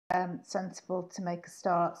sensible to make a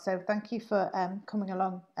start. So thank you for coming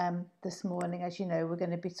along this morning. As you know, we're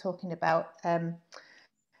going to be talking about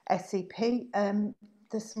SCP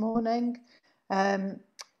this morning. And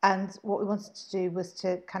what we wanted to do was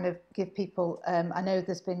to kind of give people, I know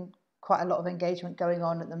there's been quite a lot of engagement going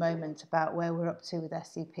on at the moment about where we're up to with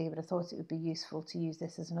SCP, but I thought it would be useful to use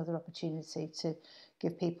this as another opportunity to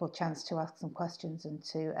give people a chance to ask some questions and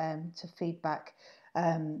to feedback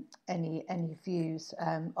any views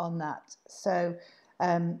on that. So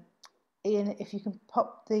Ian, if you can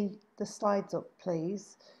pop the slides up,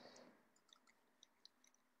 please.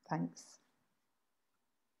 Thanks.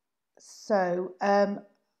 So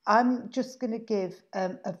I'm just going to give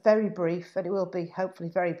a very brief, and it will be hopefully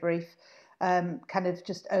very brief, kind of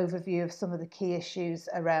just overview of some of the key issues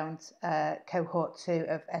around cohort 2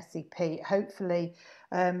 of SCP. Hopefully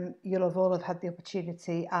you'll have all had the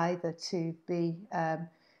opportunity either to be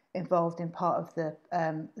involved in part of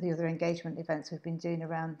the other engagement events we've been doing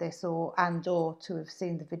around this, or to have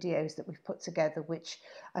seen the videos that we've put together, which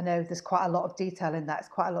I know there's quite a lot of detail in that. It's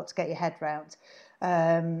quite a lot to get your head around.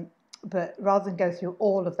 But rather than go through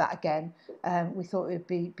all of that again, we thought it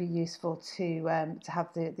would be useful to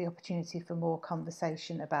have the opportunity for more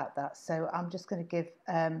conversation about that. So I'm just going to give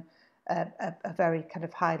a very kind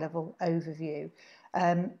of high level overview.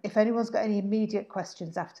 If anyone's got any immediate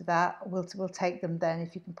questions after that, we'll take them then,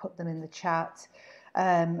 if you can put them in the chat.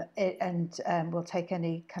 We'll take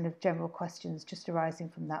any kind of general questions just arising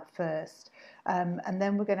from that first. And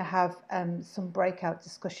then we're going to have some breakout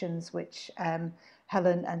discussions, which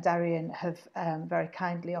Helen and Darian have very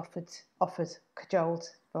kindly cajoled,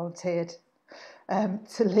 volunteered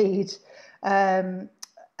to lead.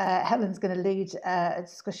 Helen's going to lead a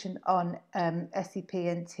discussion on SCP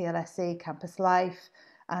and TLSE, campus life,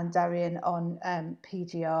 and Darian on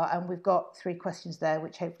PGR. And we've got 3 questions there,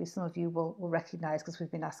 which hopefully some of you will recognise, because we've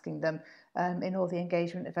been asking them in all the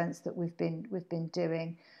engagement events that we've been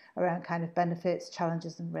doing around kind of benefits,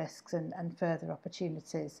 challenges and risks, and further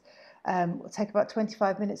opportunities. We'll take about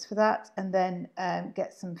 25 minutes for that, and then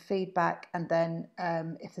get some feedback, and then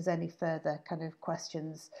if there's any further kind of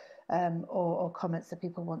questions or comments that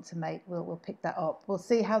people want to make, we'll pick that up. We'll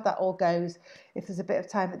see how that all goes. If there's a bit of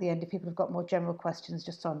time at the end, if people have got more general questions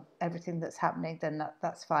just on everything that's happening, then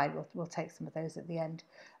that's fine. We'll take some of those at the end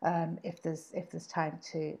if there's time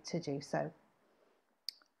to do so.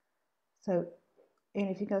 So Ian,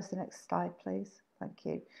 if you go to the next slide, please. Thank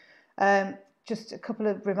you. Just a couple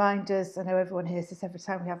of reminders. I know everyone hears this every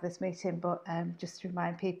time we have this meeting, but just to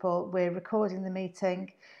remind people, we're recording the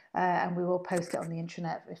meeting and we will post it on the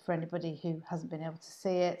intranet for anybody who hasn't been able to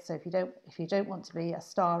see it. So if you don't want to be a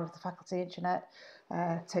star of the faculty intranet,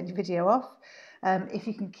 turn your video off. If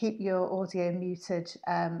you can keep your audio muted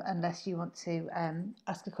unless you want to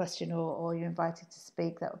ask a question or you're invited to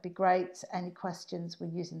speak, that would be great. Any questions, we're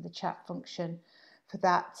using the chat function for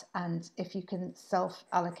that. And if you can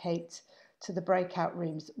self-allocate to the breakout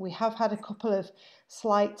rooms. We have had a couple of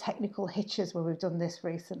slight technical hitches where we've done this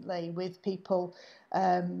recently with people.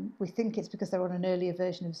 We think it's because they're on an earlier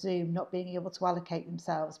version of Zoom not being able to allocate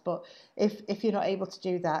themselves. But if you're not able to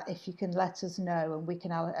do that, if you can let us know, and we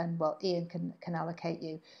can Ian can allocate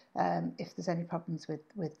you if there's any problems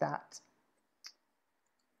with that.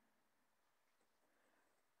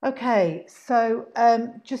 Okay, so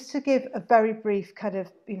just to give a very brief kind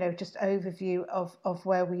of, just overview of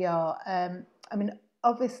where we are. I mean,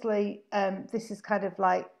 obviously, this is kind of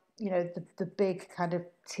like, the big kind of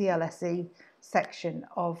TLSE section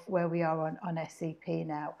of where we are on SCP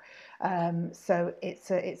now. So it's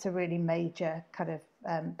a really major kind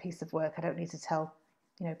of piece of work. I don't need to tell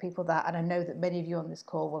people that, and I know that many of you on this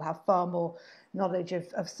call will have far more knowledge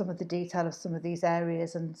of some of the detail of some of these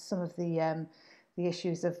areas and some of the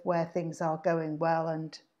issues of where things are going well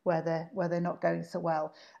and where they're not going so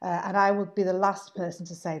well. And I would be the last person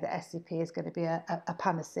to say that SCP is going to be a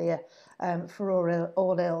panacea for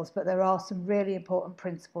all ills, but there are some really important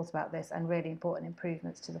principles about this and really important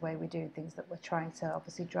improvements to the way we're doing things that we're trying to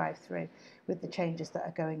obviously drive through with the changes that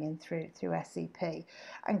are going in through SCP.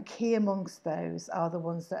 And key amongst those are the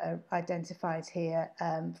ones that are identified here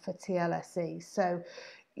for TLSE. So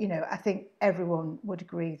I think everyone would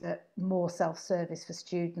agree that more self-service for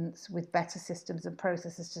students with better systems and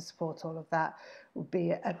processes to support all of that would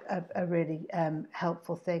be a really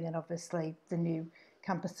helpful thing. And obviously the new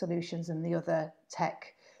campus solutions and the other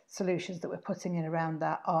tech solutions that we're putting in around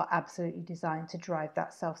that are absolutely designed to drive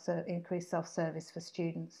that increased self-service for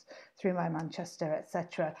students through My Manchester,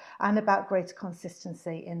 etc. And about greater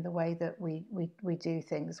consistency in the way that we do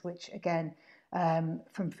things, which again,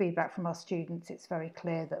 From feedback from our students, it's very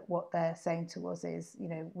clear that what they're saying to us is,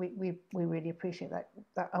 we really appreciate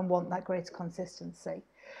that and want that greater consistency.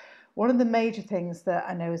 One of the major things that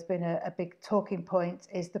I know has been a big talking point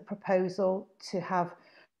is the proposal to have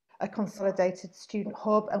a consolidated student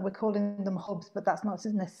hub, and we're calling them hubs, but that's not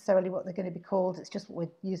necessarily what they're going to be called. It's just what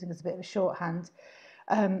we're using as a bit of a shorthand.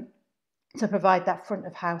 To provide that front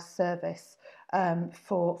of house service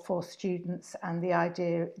for students, and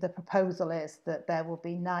the proposal is that there will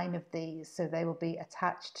be 9 of these, so they will be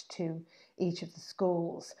attached to each of the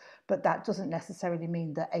schools, but that doesn't necessarily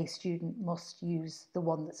mean that a student must use the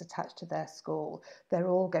one that's attached to their school. They're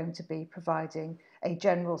all going to be providing a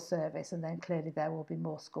general service, and then clearly there will be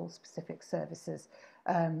more school specific services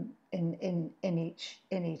in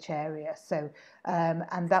each area. So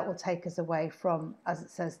and that will take us away from, as it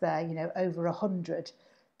says there, over 100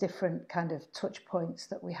 different kind of touch points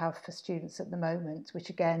that we have for students at the moment, which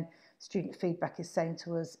again, student feedback is saying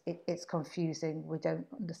to us, it's confusing, we don't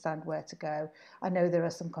understand where to go. I know there are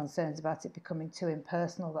some concerns about it becoming too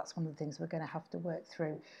impersonal. That's one of the things we're going to have to work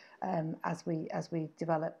through as we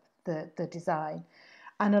develop the design.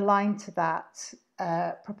 And aligned to that,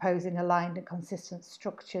 proposing aligned and consistent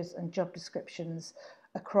structures and job descriptions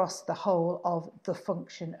across the whole of the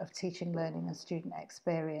function of teaching, learning and student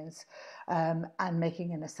experience, and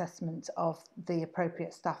making an assessment of the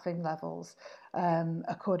appropriate staffing levels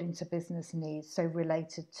according to business needs, so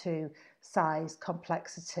related to size,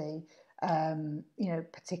 complexity,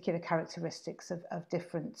 particular characteristics of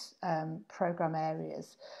different programme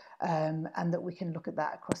areas, and that we can look at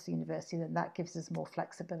that across the university, and that gives us more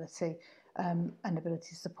flexibility and ability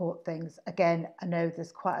to support things. Again, I know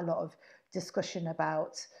there's quite a lot of discussion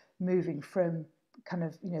about moving from kind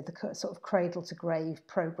of, the sort of cradle to grave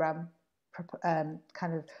programme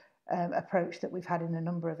approach that we've had in a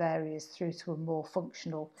number of areas through to a more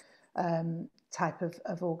functional type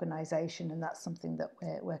of organisation, and that's something that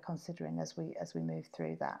we're considering as we move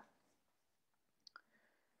through that.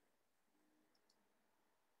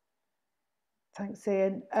 Thanks,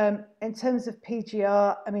 Ian. In terms of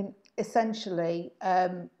PGR, I mean, essentially,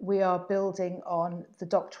 we are building on the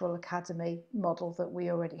doctoral academy model that we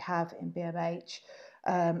already have in BMH,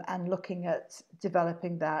 and looking at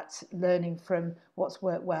developing that, learning from what's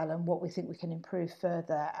worked well and what we think we can improve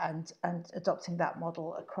further, and adopting that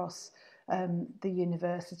model across the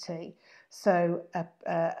university. So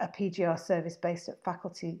a PGR service based at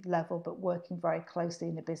faculty level, but working very closely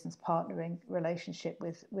in a business partnering relationship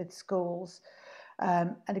with schools.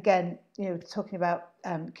 And again, talking about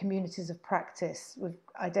communities of practice, we've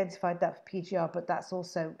identified that for PGR, but that's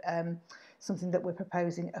also something that we're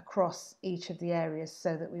proposing across each of the areas,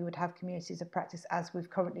 so that we would have communities of practice as we've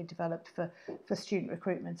currently developed for student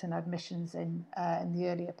recruitment and admissions in the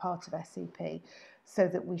earlier part of SCP, so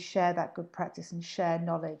that we share that good practice and share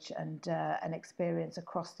knowledge and experience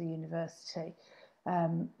across the university,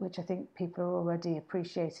 which I think people are already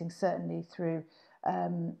appreciating, certainly through.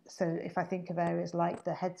 So if I think of areas like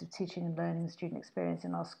the heads of teaching and learning and student experience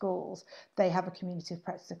in our schools, they have a community of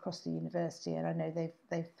practice across the university, and I know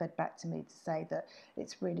they've fed back to me to say that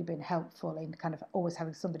it's really been helpful in kind of always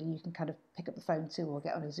having somebody you can kind of pick up the phone to or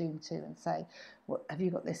get on a Zoom to and say, "What have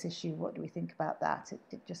you got this issue? What do we think about that?"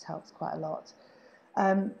 It just helps quite a lot.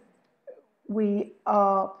 We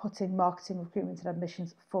are putting marketing, recruitment and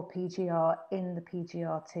admissions for PGR in the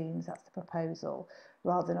PGR teams. That's the proposal,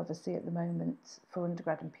 rather than obviously at the moment for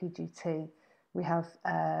undergrad and PGT, we have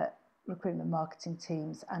recruitment marketing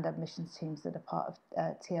teams and admissions teams that are part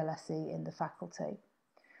of TLSE in the faculty.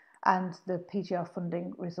 And the PGR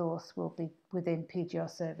funding resource will be within PGR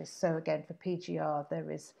service. So again, for PGR,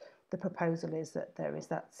 the proposal is that there is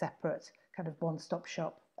that separate kind of one-stop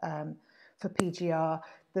shop for PGR.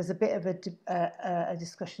 There's a bit of a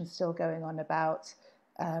discussion still going on about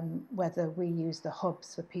whether we use the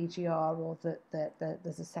hubs for PGR or that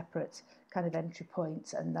there's a separate kind of entry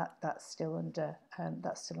point, and that's still under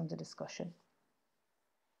discussion.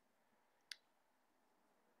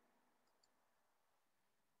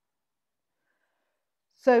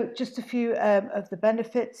 So just a few of the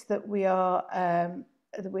benefits that we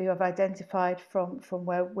have identified from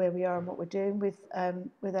where we are and what we're doing with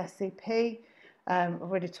SCP. I've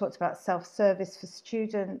already talked about self-service for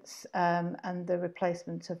students and the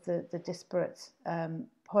replacement of the disparate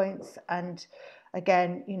points, and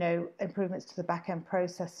again, improvements to the back-end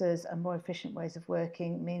processes and more efficient ways of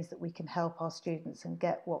working means that we can help our students and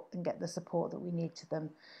get the support that we need to them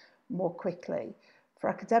more quickly. For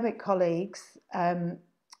academic colleagues,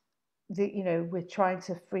 we're trying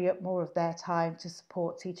to free up more of their time to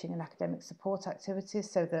support teaching and academic support activities,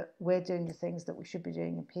 so that we're doing the things that we should be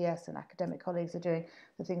doing in PS, and academic colleagues are doing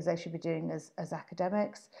the things they should be doing as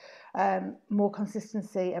academics. More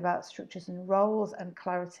consistency about structures and roles, and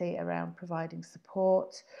clarity around providing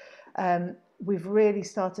support. We've really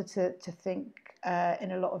started to think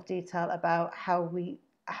in a lot of detail about how we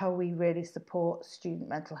really support student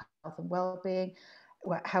mental health and well-being,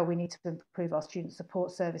 how we need to improve our student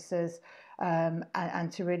support services,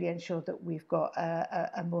 and to really ensure that we've got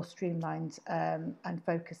a more streamlined and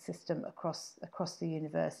focused system across the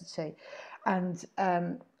university. And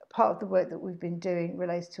part of the work that we've been doing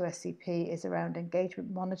related to SCP is around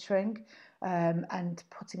engagement monitoring, and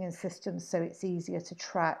putting in systems so it's easier to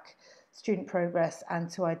track student progress and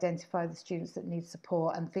to identify the students that need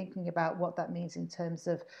support, and thinking about what that means in terms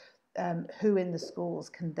of who in the schools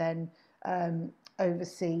can then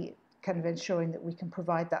oversee kind of ensuring that we can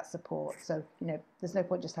provide that support. So, there's no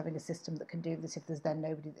point just having a system that can do this if there's then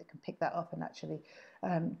nobody that can pick that up and actually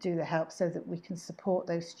do the help, so that we can support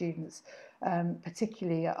those students,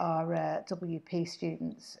 particularly our WP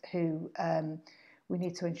students, who we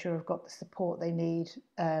need to ensure have got the support they need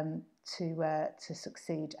to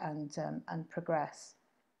succeed and progress.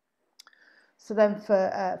 So then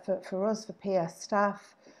for us, for PS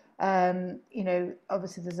staff,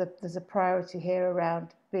 obviously there's a priority here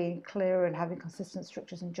around being clearer and having consistent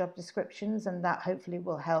structures and job descriptions, and that hopefully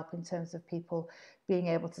will help in terms of people being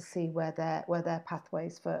able to see where their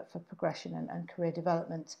pathways for progression and career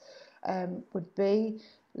development would be.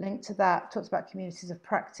 Linked to that, talked about communities of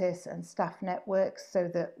practice and staff networks, so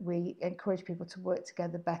that we encourage people to work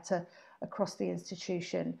together better across the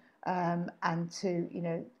institution, and to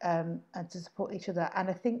support each other. And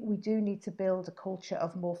I think we do need to build a culture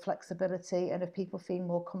of more flexibility and of people feeling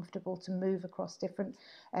more comfortable to move across different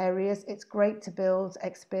areas. It's great to build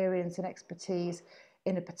experience and expertise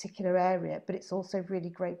in a particular area, but it's also really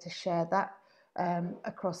great to share that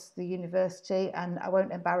across the university. And I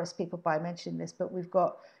won't embarrass people by mentioning this, but we've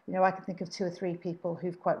got, I can think of 2 or 3 people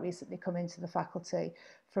who've quite recently come into the faculty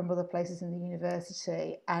from other places in the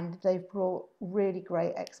university, and they've brought really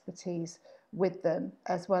great expertise with them,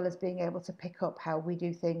 as well as being able to pick up how we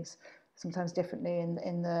do things sometimes differently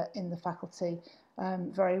in the faculty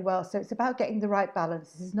very well. So it's about getting the right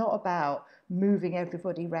balance. This is not about moving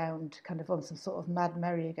everybody round kind of on some sort of mad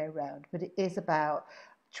merry-go-round, but it is about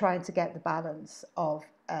trying to get the balance of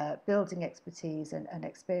building expertise and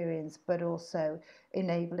experience, but also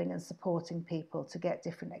enabling and supporting people to get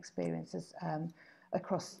different experiences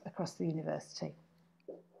across the university.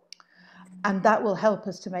 And that will help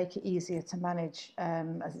us to make it easier to manage,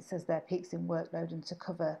 as it says there, peaks in workload, and to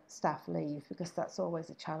cover staff leave, because that's always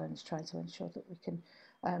a challenge, trying to ensure that we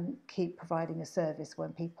can keep providing a service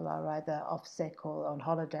when people are either off sick or on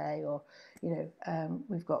holiday, or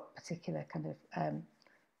we've got particular kind of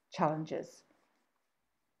challenges.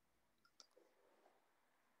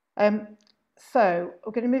 So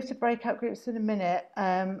we're going to move to breakout groups in a minute.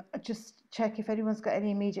 Just check if anyone's got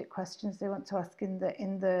any immediate questions they want to ask in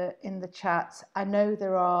the chat. I know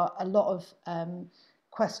there are a lot of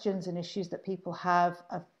questions and issues that people have.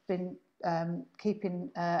 I've been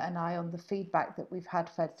keeping an eye on the feedback that we've had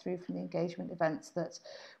fed through from the engagement events that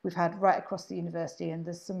we've had right across the university, and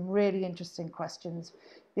there's some really interesting questions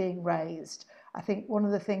being raised. I think one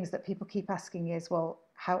of the things that people keep asking is, well,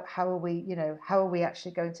 how are we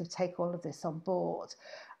actually going to take all of this on board?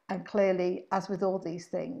 And clearly, as with all these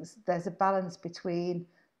things, there's a balance between,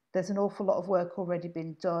 there's an awful lot of work already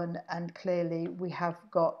been done, and clearly we have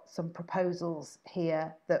got some proposals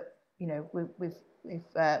here that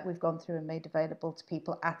we've gone through and made available to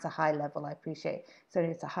people at a high level. I appreciate it's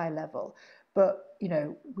only at a high level, but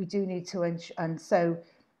we do need to, and so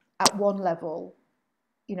at one level,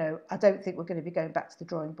 I don't think we're going to be going back to the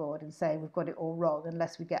drawing board and saying we've got it all wrong,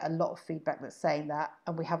 unless we get a lot of feedback that's saying that,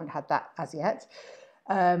 and we haven't had that as yet.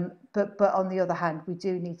 But on the other hand, we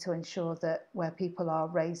do need to ensure that where people are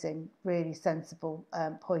raising really sensible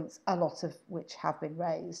points, a lot of which have been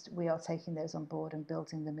raised, we are taking those on board and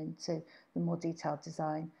building them into the more detailed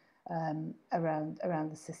design around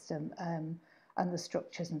the system and the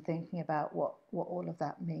structures, and thinking about what all of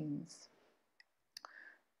that means.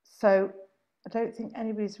 So I don't think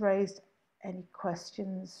anybody's raised any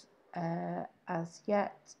questions as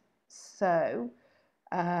yet. So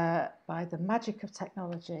by the magic of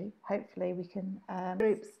technology, hopefully we can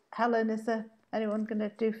groups. Helen, is there anyone going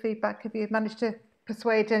to do feedback? Have you managed to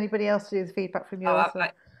persuade anybody else to do the feedback from yours?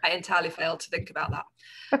 I entirely failed to think about that.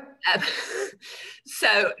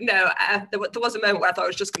 So no, there was a moment where I thought it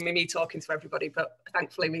was just going to be me talking to everybody, but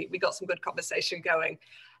thankfully we got some good conversation going.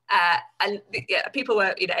 And yeah, people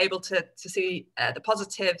were, able to see the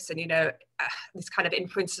positives, and this kind of in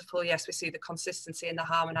principle, yes, we see the consistency and the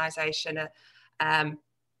harmonisation, and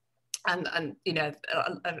an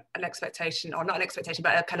expectation, or not an expectation,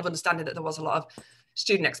 but a kind of understanding that there was a lot of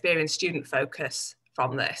student experience, student focus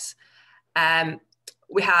from this.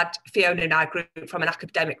 We had Fiona in our group from an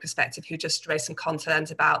academic perspective who just raised some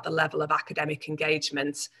concerns about the level of academic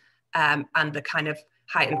engagement, and the kind of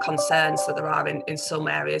heightened concerns that there are in some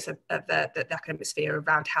areas of the academic sphere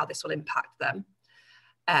around how this will impact them.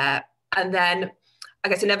 And then, I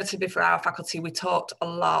guess inevitably for our faculty, we talked a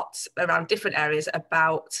lot around different areas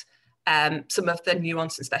about some of the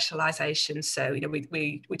nuance and specialisation. So,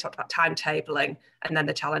 we talked about timetabling, and then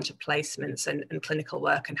the challenge of placements and clinical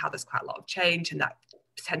work, and how there's quite a lot of change and that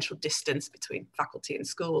potential distance between faculty and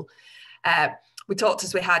school. We talked,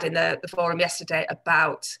 as we had in the forum yesterday,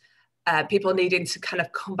 about people needing to kind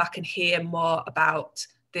of come back and hear more about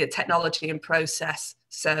the technology and process.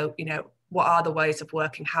 So, what are the ways of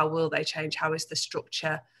working? How will they change? How is the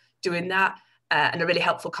structure doing that? And a really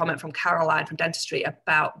helpful comment from Caroline from dentistry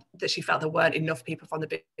about that she felt there weren't enough people from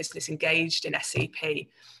the business engaged in SCP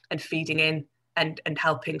and feeding in and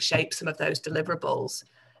helping shape some of those deliverables.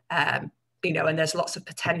 And there's lots of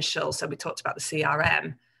potential. So we talked about the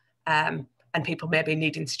CRM, and people maybe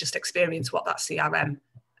needing to just experience what that CRM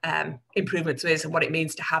improvements is, and what it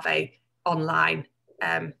means to have a online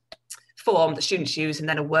form that students use, and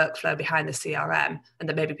then a workflow behind the CRM, and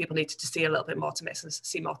that maybe people needed to see a little bit more to make them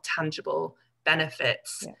see more tangible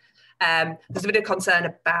benefits. Yeah. There's a bit of concern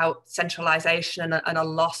about centralisation and a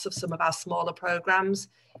loss of some of our smaller programmes,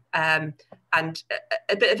 and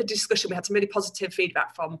a bit of a discussion. We had some really positive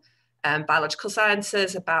feedback from biological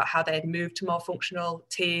sciences about how they had moved to more functional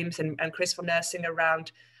teams, and Chris from nursing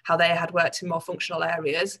around how they had worked in more functional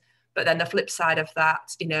areas. But then the flip side of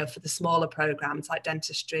that, for the smaller programs like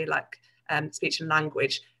dentistry, like speech and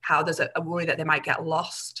language, how there's a worry that they might get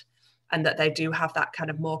lost, and that they do have that kind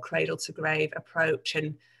of more cradle to grave approach,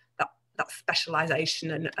 and that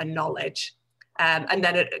specialisation and knowledge. And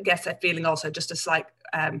then I guess a feeling also just a slight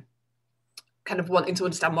kind of wanting to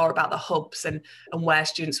understand more about the hubs and where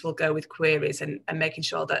students will go with queries, and making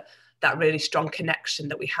sure that that really strong connection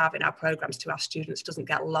that we have in our programmes to our students doesn't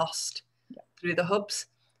get lost through the hubs.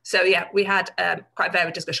 So yeah, we had quite a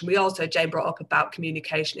varied discussion. We also, Jane brought up about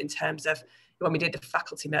communication in terms of when we did the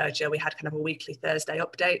faculty merger, we had kind of a weekly Thursday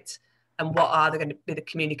update, and what are going to be the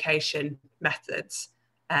communication methods,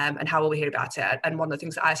 and how will we hear about it? And one of the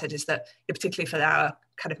things that I said is that, particularly for our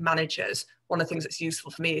kind of managers, one of the things that's useful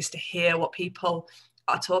for me is to hear what people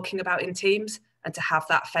are talking about in teams, and to have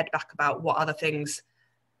that feedback about what are the things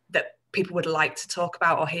that people would like to talk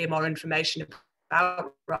about or hear more information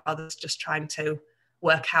about, rather than just trying to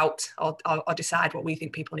work out or decide what we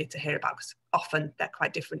think people need to hear about, because often they're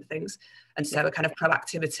quite different things. And so a kind of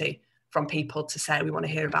proactivity from people to say, we want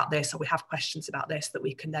to hear about this, or we have questions about this that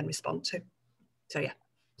we can then respond to. So yeah,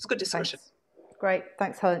 it's a good discussion. Thanks. Great,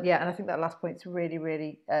 thanks Helen. Yeah, and I think that last point's really,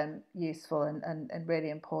 really useful and really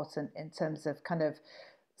important in terms of kind of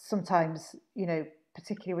sometimes,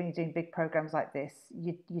 particularly when you're doing big programs like this,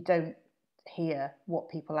 you don't hear what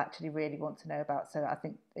people actually really want to know about. So I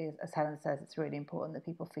think, as Helen says, it's really important that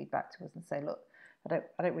people feed back to us and say, look, I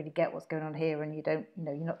don't really get what's going on here, and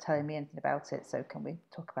you're not telling me anything about it, so can we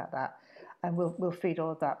talk about that? And we'll feed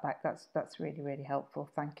all of that back. That's really, really helpful.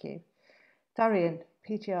 Thank you. Darian,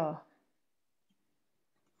 PGR.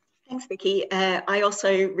 Thanks, Vicky. I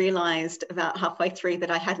also realised about halfway through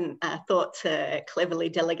that I hadn't thought to cleverly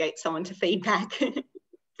delegate someone to feedback,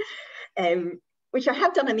 which I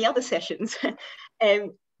have done in the other sessions.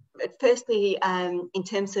 But firstly, in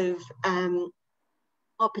terms of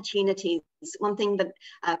opportunities, one thing that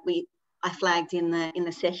I flagged in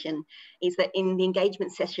the session is that in the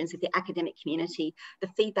engagement sessions with the academic community, the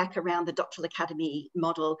feedback around the Doctoral Academy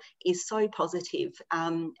model is so positive.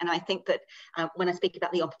 And I think that when I speak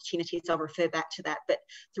about the opportunities, I'll refer back to that. But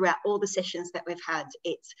throughout all the sessions that we've had,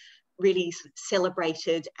 it's really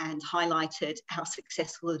celebrated and highlighted how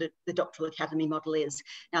successful the Doctoral Academy model is.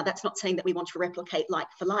 Now, that's not saying that we want to replicate like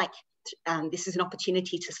for like. This is an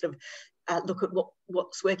opportunity to sort of look at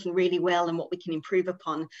what's working really well and what we can improve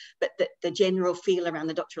upon. But the general feel around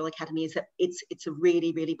the Doctoral Academy is that it's a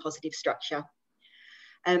really, really positive structure.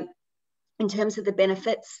 In terms of the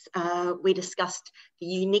benefits, we discussed the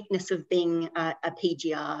uniqueness of being a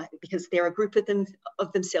PGR, because they're a group of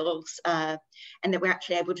themselves, and that we're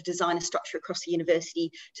actually able to design a structure across the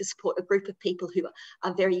university to support a group of people who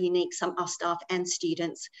are very unique, some are staff and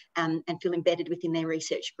students, and feel embedded within their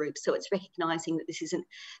research group. So it's recognising that this isn't,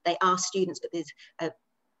 they are students, but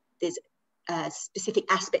there's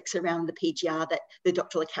specific aspects around the PGR that the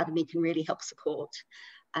Doctoral Academy can really help support.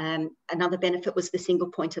 Another benefit was the single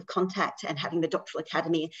point of contact and having the Doctoral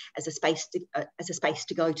Academy as a space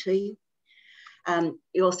to go to.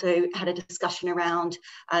 We also had a discussion around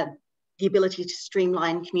the ability to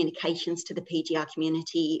streamline communications to the PGR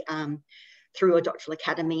community through a Doctoral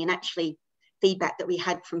Academy, and actually feedback that we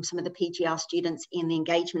had from some of the PGR students in the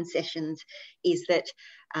engagement sessions is that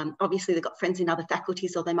obviously they've got friends in other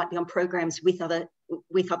faculties, or they might be on programs with other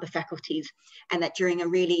faculties, and that during a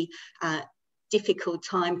really difficult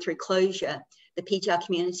time through closure, the PGR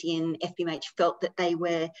community in FBMH felt that they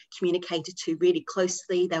were communicated to really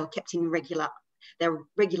closely. They were kept in they were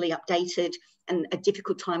regularly updated, and a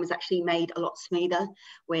difficult time was actually made a lot smoother,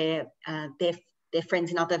 where their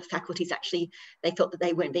friends in other faculties actually, they felt that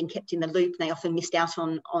they weren't being kept in the loop, and they often missed out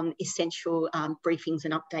on essential briefings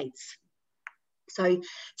and updates. So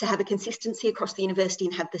to have a consistency across the university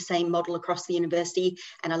and have the same model across the university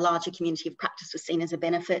and a larger community of practice was seen as a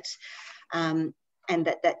benefit. And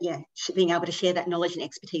being able to share that knowledge and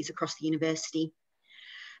expertise across the university.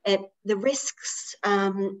 The risks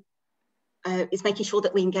is making sure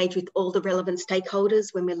that we engage with all the relevant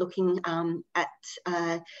stakeholders when we're looking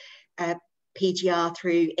at PGR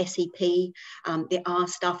through SEP. There are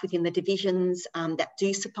staff within the divisions that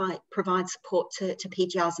do provide support to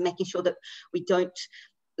PGRs, and making sure that we don't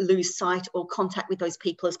lose sight or contact with those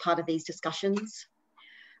people as part of these discussions.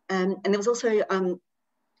 And there was also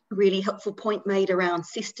really helpful point made around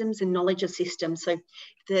systems and knowledge of systems. So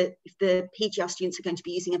if the PGR students are going to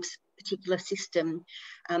be using a particular system,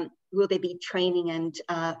 will there be training, and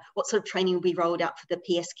what sort of training will be rolled out for the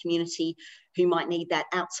PS community who might need that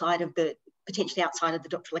potentially outside of the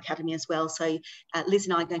Doctoral Academy as well. So Liz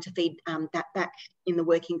and I are going to feed that back in the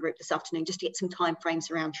working group this afternoon, just to get some time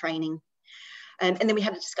frames around training. And then we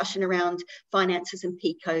had a discussion around finances and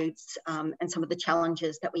P codes and some of the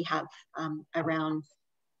challenges that we have around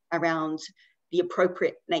the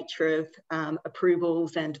appropriate nature of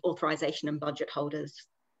approvals and authorisation and budget holders.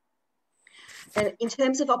 In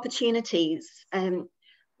terms of opportunities,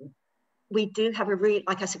 we do have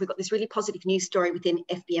like I said, we've got this really positive news story within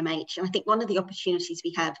FBMH. And I think one of the opportunities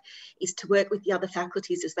we have is to work with the other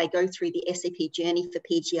faculties as they go through the SEP journey for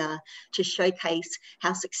PGR to showcase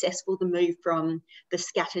how successful the move from the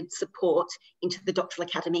scattered support into the Doctoral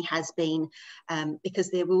Academy has been, because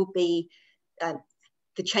there will be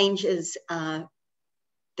the changes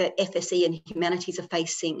that FSE and humanities are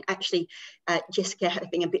facing. Actually, Jessica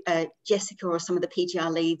or some of the PGR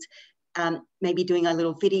leads maybe doing a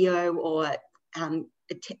little video or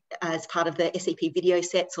as part of the SEP video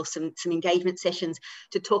sets, or some engagement sessions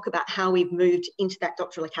to talk about how we've moved into that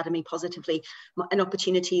Doctoral Academy positively, and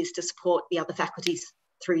opportunities to support the other faculties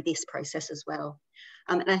through this process as well.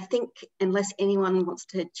 And I think, unless anyone wants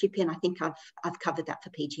to chip in, I think I've covered that for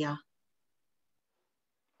PGR.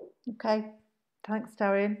 Okay, thanks,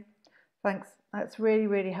 Darian. Thanks, that's really,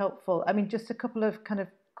 really helpful. I mean, just a couple of kind of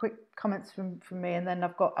quick comments from me, and then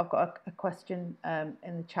I've got a question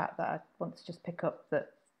in the chat that I want to just pick up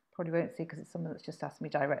that probably won't see because it's someone that's just asked me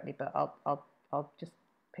directly, but I'll just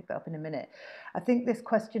pick that up in a minute. I think this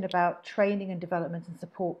question about training and development and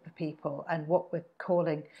support for people, and what we're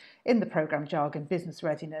calling in the programme jargon business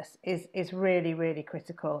readiness, is really, really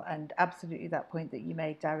critical, and absolutely that point that you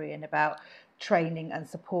made, Darian, about training and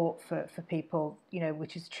support for people, you know,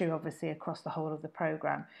 which is true obviously across the whole of the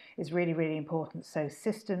programme, is really, really important. So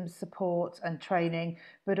systems support and training,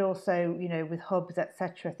 but also, you know, with hubs,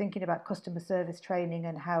 etc., thinking about customer service training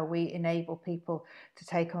and how we enable people to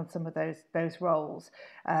take on some of those roles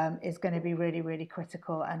is going to be really, really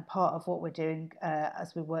critical. And part of what we're doing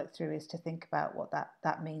as we work through is to think about what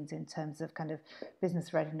that means in terms of kind of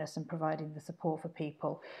business readiness and providing the support for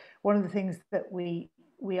people. One of the things that we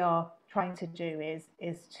are trying to do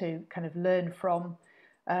is to kind of learn from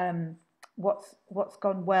what's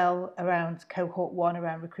gone well around cohort 1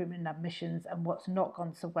 around recruitment and admissions, and what's not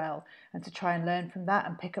gone so well, and to try and learn from that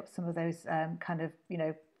and pick up some of those kind of, you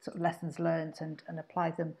know, sort of lessons learned and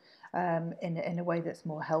apply them in a way that's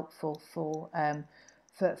more helpful for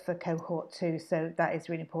cohort 2. So that is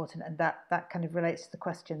really important, and that kind of relates to the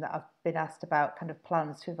question that I've been asked about kind of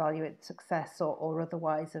plans to evaluate success or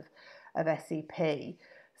otherwise of SEP.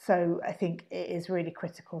 So I think it is really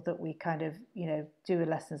critical that we kind of, you know, do a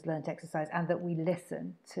lessons learned exercise, and that we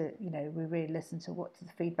listen to, you know, we really listen to what's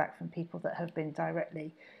the feedback from people that have been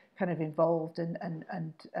directly kind of involved and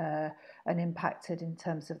impacted in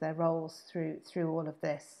terms of their roles through all of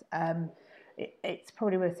this. It's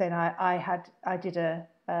probably worth saying I did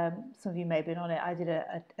some of you may have been on it. I did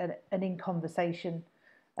an in conversation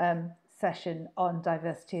session on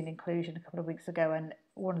diversity and inclusion a couple of weeks ago, and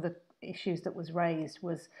one of the issues that was raised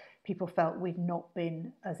was people felt we'd not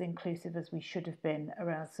been as inclusive as we should have been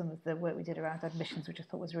around some of the work we did around admissions, which I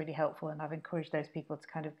thought was really helpful. And I've encouraged those people to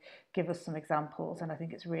kind of give us some examples. And I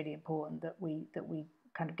think it's really important that we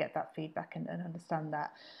kind of get that feedback and understand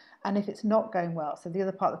that. And if it's not going well, so the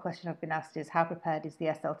other part of the question I've been asked is how prepared is the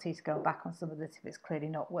SLT to go back on some of this if it's clearly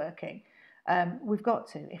not working? We've got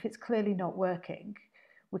to. If it's clearly not working,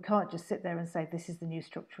 we can't just sit there and say this is the new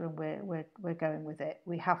structure and we're going with it.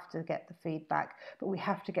 We have to get the feedback, but we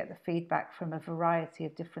have to get the feedback from a variety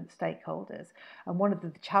of different stakeholders. And one of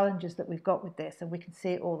the challenges that we've got with this, and we can see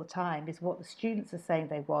it all the time, is what the students are saying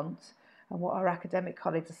they want and what our academic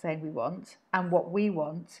colleagues are saying we want and what we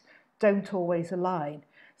want don't always align.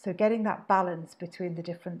 So getting that balance between the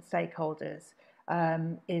different stakeholders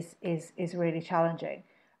is really challenging.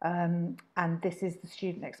 And this is the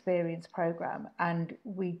student experience programme, and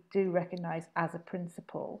we do recognise as a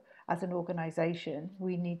principle, as an organisation,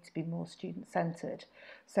 we need to be more student centred.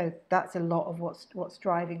 So that's a lot of what's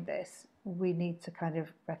driving this. We need to kind of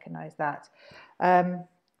recognise that.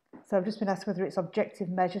 So I've just been asked whether it's objective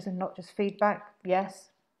measures and not just feedback. Yes,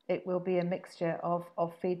 it will be a mixture of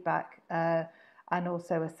feedback and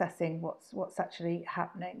also assessing what's actually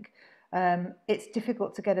happening. It's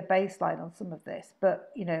difficult to get a baseline on some of this,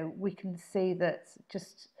 but we can see that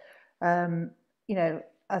just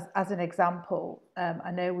as an example,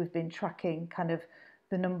 I know we've been tracking kind of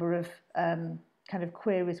the number of kind of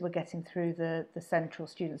queries we're getting through the Central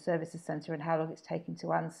Student Services Centre and how long it's taking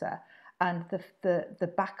to answer, and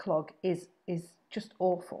the backlog is just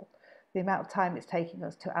awful. The amount of time it's taking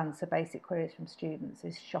us to answer basic queries from students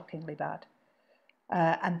is shockingly bad.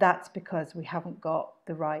 And that's because we haven't got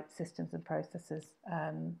the right systems and processes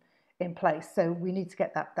in place. So we need to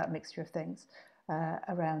get that mixture of things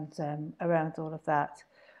around all of that.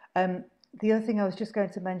 The other thing I was just going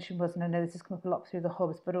to mention was, and I know this has come up a lot through the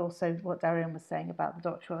hubs, but also what Darian was saying about the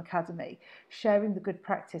Doctoral Academy, sharing the good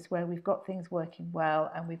practice where we've got things working well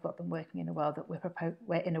and we've got them working in a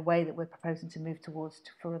way that we're proposing to move towards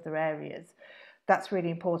for other areas. That's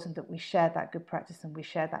really important that we share that good practice and we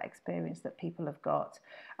share that experience that people have got.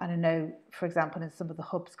 And I know, for example, in some of the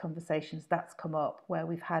hubs conversations, that's come up where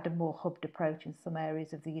we've had a more hubbed approach in some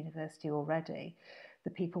areas of the university already. The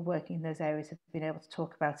people working in those areas have been able to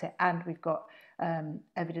talk about it, and we've got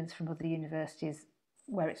evidence from other universities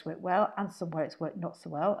where it's worked well and some where it's worked not so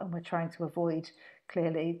well, and we're trying to avoid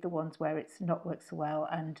clearly the ones where it's not worked so well,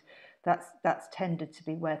 and that's tended to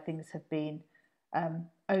be where things have been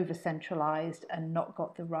over centralised and not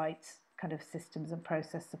got the right kind of systems and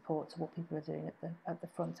process support to what people are doing at the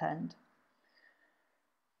front end.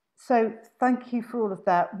 So thank you for all of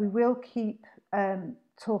that. We will keep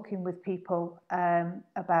talking with people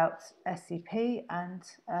about SCP and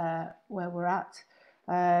where we're at,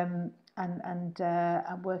 and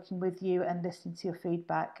working with you and listening to your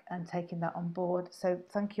feedback and taking that on board. So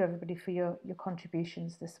thank you everybody for your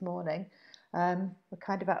contributions this morning. We're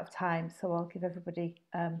kind of out of time, so I'll give everybody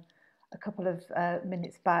a couple of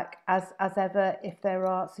minutes back. As ever, if there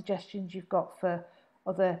are suggestions you've got for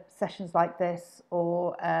other sessions like this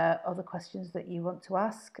or other questions that you want to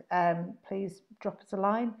ask, please drop us a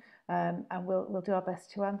line and we'll do our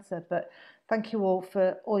best to answer. But thank you all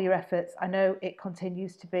for all your efforts. I know it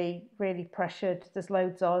continues to be really pressured. There's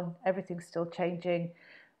loads on, everything's still changing.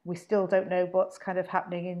 We still don't know what's kind of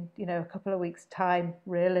happening in a couple of weeks' time,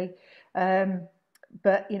 really.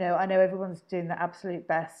 But I know everyone's doing their absolute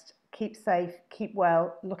best. Keep safe, keep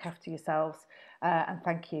well, look after yourselves, and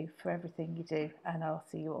thank you for everything you do. And I'll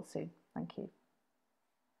see you all soon. Thank you.